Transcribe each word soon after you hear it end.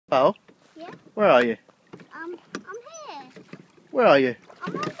Pal? Yeah? Where are you? I'm here. Where are you?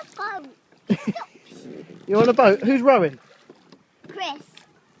 I'm on the boat. You're on a boat? Who's rowing? Chris.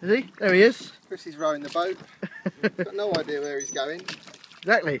 Is he? There he is. Chris is rowing the boat. Got no idea where he's going.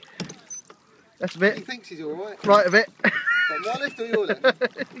 Exactly. That's a He bit. thinks he's alright. Right a bit. But my left or your left?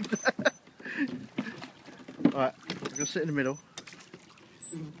 Right, I'm going to sit in the middle.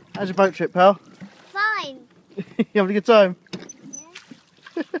 How's your boat trip, pal? Fine. You having a good time?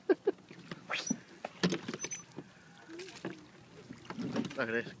 Yeah. Look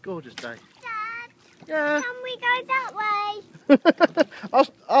at this, gorgeous day. Dad, Yeah. can we go that way?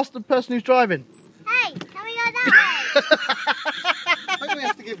 ask the person who's driving. Hey, can we go that way? I think we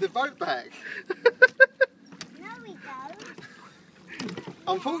have to give the boat back. No, we don't.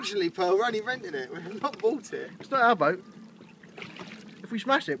 Unfortunately, Pearl, we're only renting it. We've not bought it. It's not our boat. If we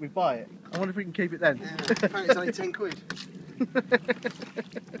smash it, we buy it. I wonder if we can keep it then. Yeah, apparently it's only 10 quid.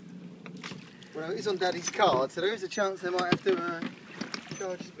 Well, it's on Daddy's card, so there is a chance they might have to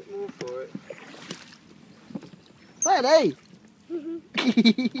charge us a bit more for it. Daddy!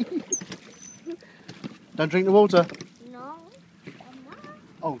 Don't drink the water. No, I'm not.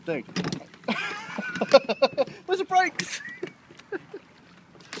 Oh, dang. Where's the brakes?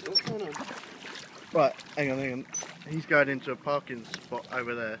 What's going on? Right, hang on. He's going into a parking spot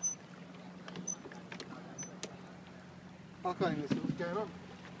over there. I can't even see what's going on.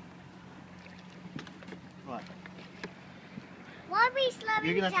 Right, Why are we slowing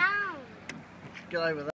You're gonna have to- down? get over there.